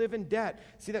holiness. Don't live in debt.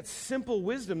 See, that simple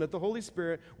wisdom that the Holy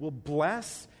Spirit will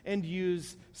bless and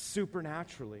use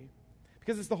supernaturally.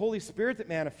 Because it's the Holy Spirit that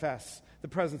manifests the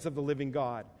presence of the living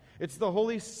God. It's the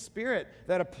Holy Spirit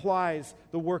that applies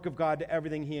the work of God to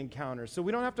everything He encounters. So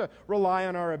we don't have to rely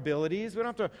on our abilities. We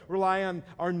don't have to rely on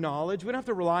our knowledge. We don't have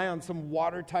to rely on some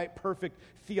watertight, perfect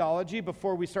theology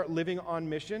before we start living on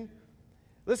mission.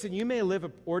 Listen, you may live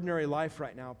an ordinary life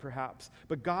right now, perhaps,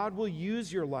 but God will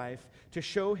use your life to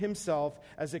show Himself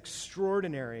as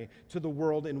extraordinary to the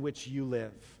world in which you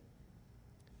live.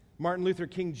 Martin Luther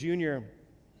King Jr.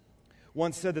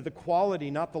 once said that the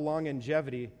quality, not the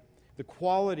longevity, the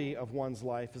quality of one's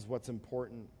life is what's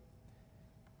important.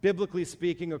 Biblically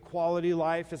speaking, a quality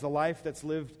life is a life that's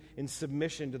lived in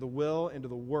submission to the will and to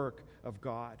the work of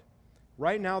God.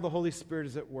 Right now, the Holy Spirit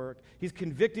is at work. He's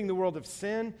convicting the world of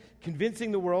sin,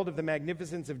 convincing the world of the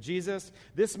magnificence of Jesus.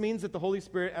 This means that the Holy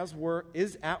Spirit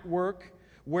is at work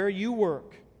where you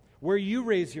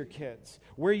raise your kids,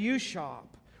 where you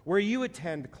shop, where you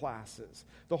attend classes.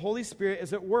 The Holy Spirit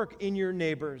is at work in your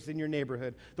neighbors, in your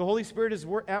neighborhood. The Holy Spirit is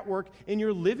at work in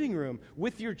your living room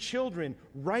with your children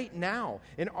right now.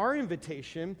 And our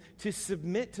invitation to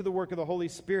submit to the work of the Holy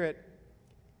Spirit,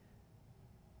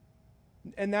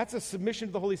 and that's a submission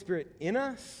to the Holy Spirit in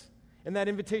us, and that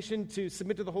invitation to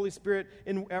submit to the Holy Spirit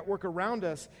at work around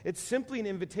us, it's simply an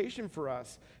invitation for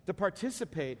us to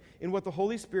participate in what the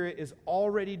Holy Spirit is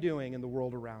already doing in the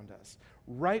world around us.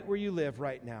 Right where you live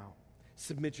right now,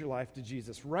 submit your life to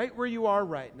Jesus. Right where you are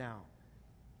right now,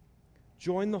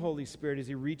 join the Holy Spirit as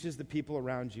He reaches the people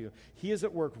around you. He is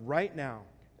at work right now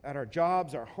at our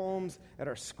jobs, our homes, at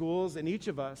our schools, and each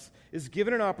of us is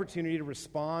given an opportunity to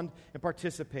respond and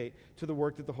participate to the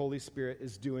work that the Holy Spirit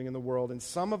is doing in the world. And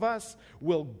some of us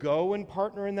will go and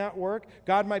partner in that work.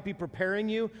 God might be preparing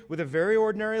you with a very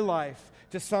ordinary life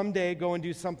to someday go and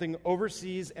do something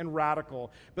overseas and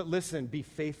radical. But listen, be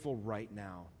faithful right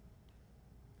now.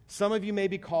 Some of you may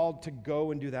be called to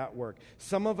go and do that work.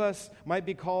 Some of us might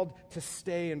be called to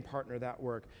stay and partner that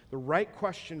work. The right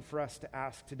question for us to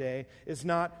ask today is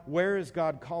not, where is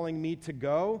God calling me to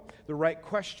go? The right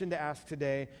question to ask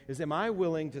today is, am I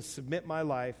willing to submit my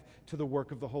life to the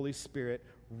work of the Holy Spirit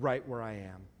right where I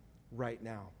am, right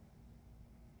now?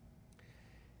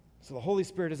 So the Holy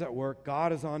Spirit is at work.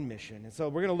 God is on mission. And so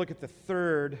we're going to look at the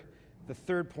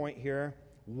third point here.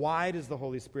 Why does the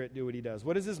Holy Spirit do what He does?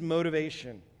 What is His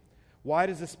motivation? Why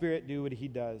does the Spirit do what He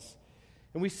does?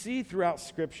 And we see throughout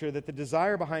Scripture that the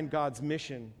desire behind God's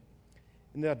mission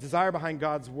and the desire behind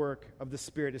God's work of the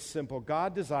Spirit is simple.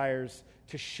 God desires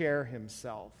to share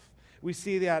Himself. We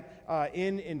see that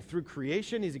through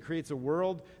creation, as He creates a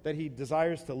world that He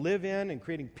desires to live in and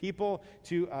creating people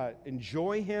to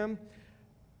enjoy Him.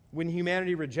 When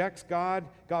humanity rejects God,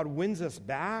 God wins us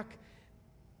back.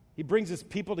 He brings His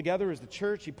people together as the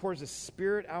church. He pours His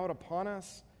Spirit out upon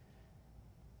us.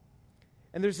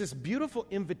 And there's this beautiful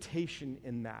invitation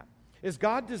in that. As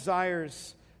God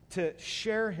desires to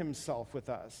share himself with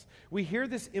us. We hear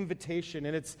this invitation,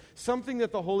 and it's something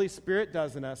that the Holy Spirit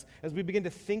does in us as we begin to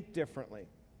think differently.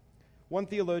 One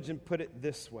theologian put it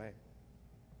this way,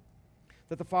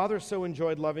 that the Father so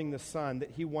enjoyed loving the Son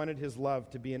that he wanted his love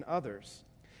to be in others.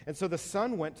 And so the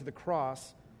Son went to the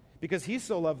cross because he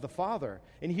so loved the Father,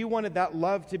 and he wanted that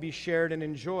love to be shared and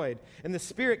enjoyed. And the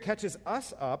Spirit catches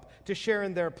us up to share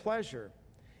in their pleasure.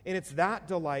 And it's that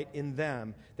delight in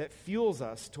them that fuels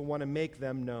us to want to make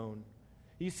them known.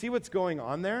 You see what's going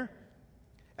on there?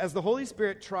 As the Holy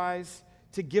Spirit tries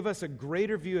to give us a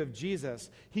greater view of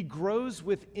Jesus, he grows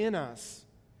within us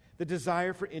the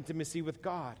desire for intimacy with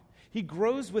God. He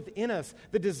grows within us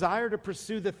the desire to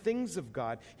pursue the things of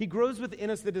God. He grows within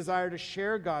us the desire to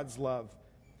share God's love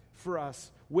for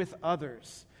us with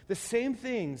others. The same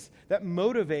things that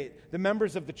motivate the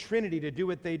members of the Trinity to do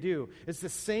what they do. It's the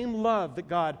same love that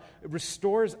God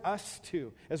restores us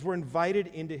to as we're invited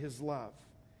into his love.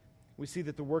 We see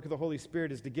that the work of the Holy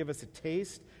Spirit is to give us a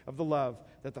taste of the love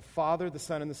that the Father, the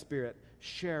Son, and the Spirit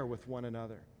share with one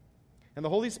another. And the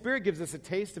Holy Spirit gives us a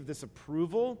taste of this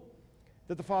approval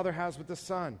that the Father has with the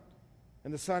Son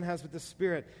and the Son has with the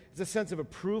Spirit. It's a sense of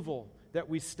approval that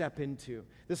we step into.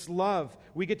 This love,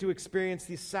 we get to experience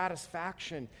the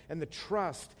satisfaction and the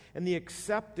trust and the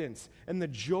acceptance and the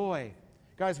joy.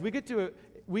 Guys, we get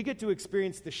to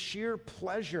experience the sheer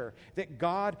pleasure that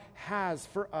God has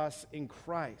for us in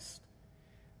Christ.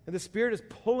 And the Spirit is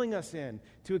pulling us in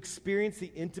to experience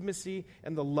the intimacy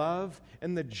and the love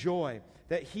and the joy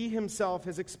that he himself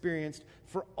has experienced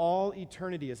for all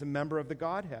eternity as a member of the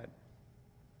Godhead.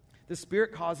 The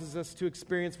Spirit causes us to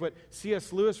experience what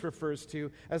C.S. Lewis refers to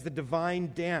as the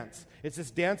divine dance. It's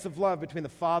this dance of love between the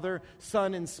Father,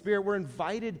 Son, and Spirit. We're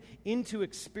invited in to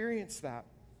experience that,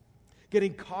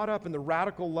 getting caught up in the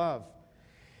radical love.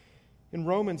 In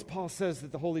Romans, Paul says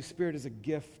that the Holy Spirit is a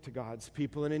gift to God's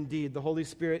people, and indeed, the Holy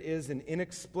Spirit is an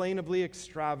inexplainably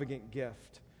extravagant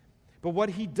gift. But what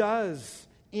he does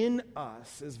in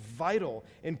us is vital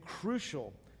and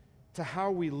crucial to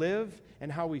how we live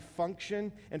and how we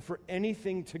function and for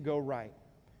anything to go right.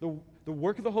 The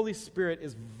work of the Holy Spirit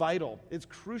is vital. It's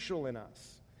crucial in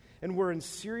us. And we're in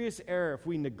serious error if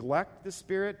we neglect the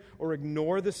Spirit or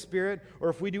ignore the Spirit or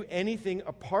if we do anything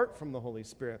apart from the Holy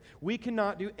Spirit. We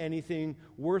cannot do anything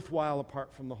worthwhile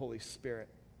apart from the Holy Spirit.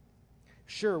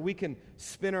 Sure, we can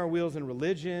spin our wheels in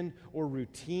religion or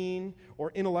routine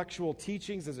or intellectual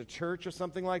teachings as a church or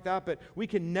something like that, but we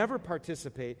can never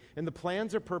participate in the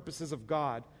plans or purposes of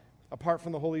God apart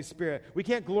from the Holy Spirit. We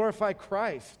can't glorify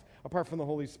Christ apart from the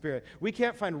Holy Spirit. We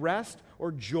can't find rest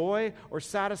or joy or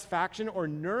satisfaction or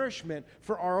nourishment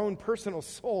for our own personal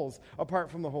souls apart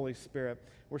from the Holy Spirit.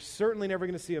 We're certainly never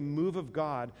going to see a move of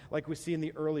God like we see in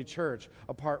the early church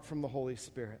apart from the Holy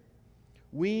Spirit.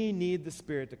 We need the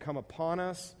Spirit to come upon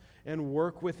us and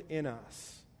work within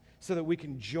us so that we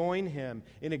can join him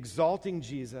in exalting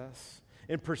Jesus,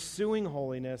 in pursuing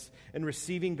holiness, and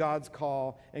receiving God's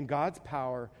call and God's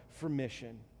power for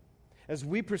mission. As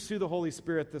we pursue the Holy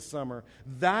Spirit this summer,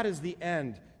 that is the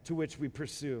end to which we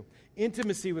pursue.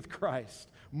 Intimacy with Christ,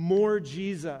 more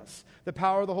Jesus. The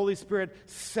power of the Holy Spirit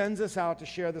sends us out to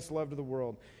share this love to the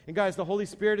world. And guys, the Holy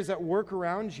Spirit is at work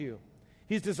around you.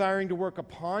 He's desiring to work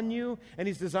upon you, and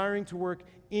he's desiring to work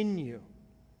in you.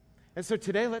 And so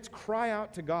today, let's cry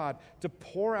out to God to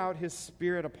pour out his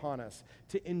Spirit upon us,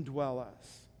 to indwell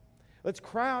us. Let's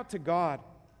cry out to God,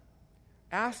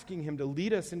 asking him to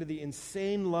lead us into the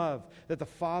insane love that the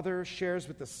Father shares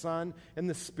with the Son and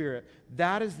the Spirit.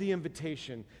 That is the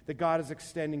invitation that God is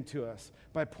extending to us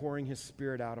by pouring his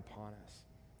Spirit out upon us.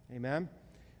 Amen?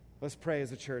 Let's pray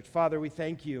as a church. Father, we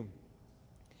thank you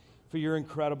for your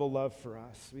incredible love for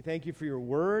us. We thank you for your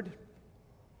word.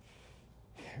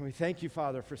 And we thank you,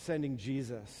 Father, for sending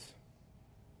Jesus.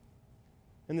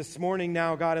 And this morning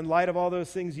now, God, in light of all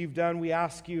those things you've done, we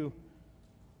ask you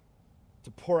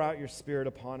to pour out your Spirit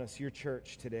upon us, your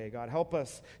church today. God, help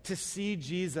us to see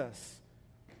Jesus.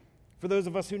 For those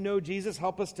of us who know Jesus,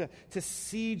 help us to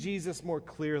see Jesus more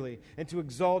clearly and to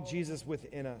exalt Jesus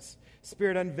within us.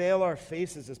 Spirit, unveil our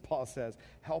faces, as Paul says.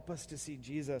 Help us to see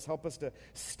Jesus. Help us to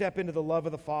step into the love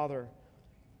of the Father.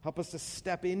 Help us to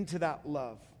step into that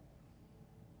love.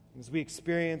 As we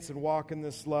experience and walk in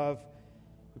this love,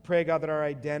 we pray, God, that our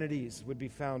identities would be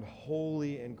found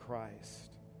wholly in Christ.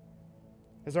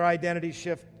 As our identities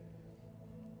shift,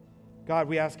 God,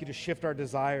 we ask you to shift our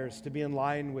desires to be in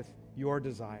line with your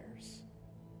desires.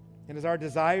 And as our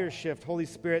desires shift, Holy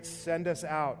Spirit, send us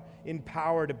out in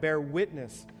power to bear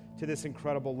witness to this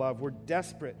incredible love. We're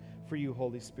desperate for you,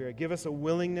 Holy Spirit. Give us a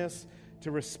willingness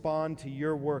to respond to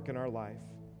your work in our life.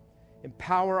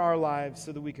 Empower our lives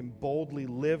so that we can boldly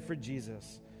live for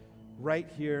Jesus right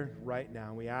here, right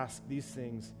now. We ask these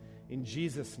things in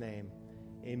Jesus' name.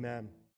 Amen.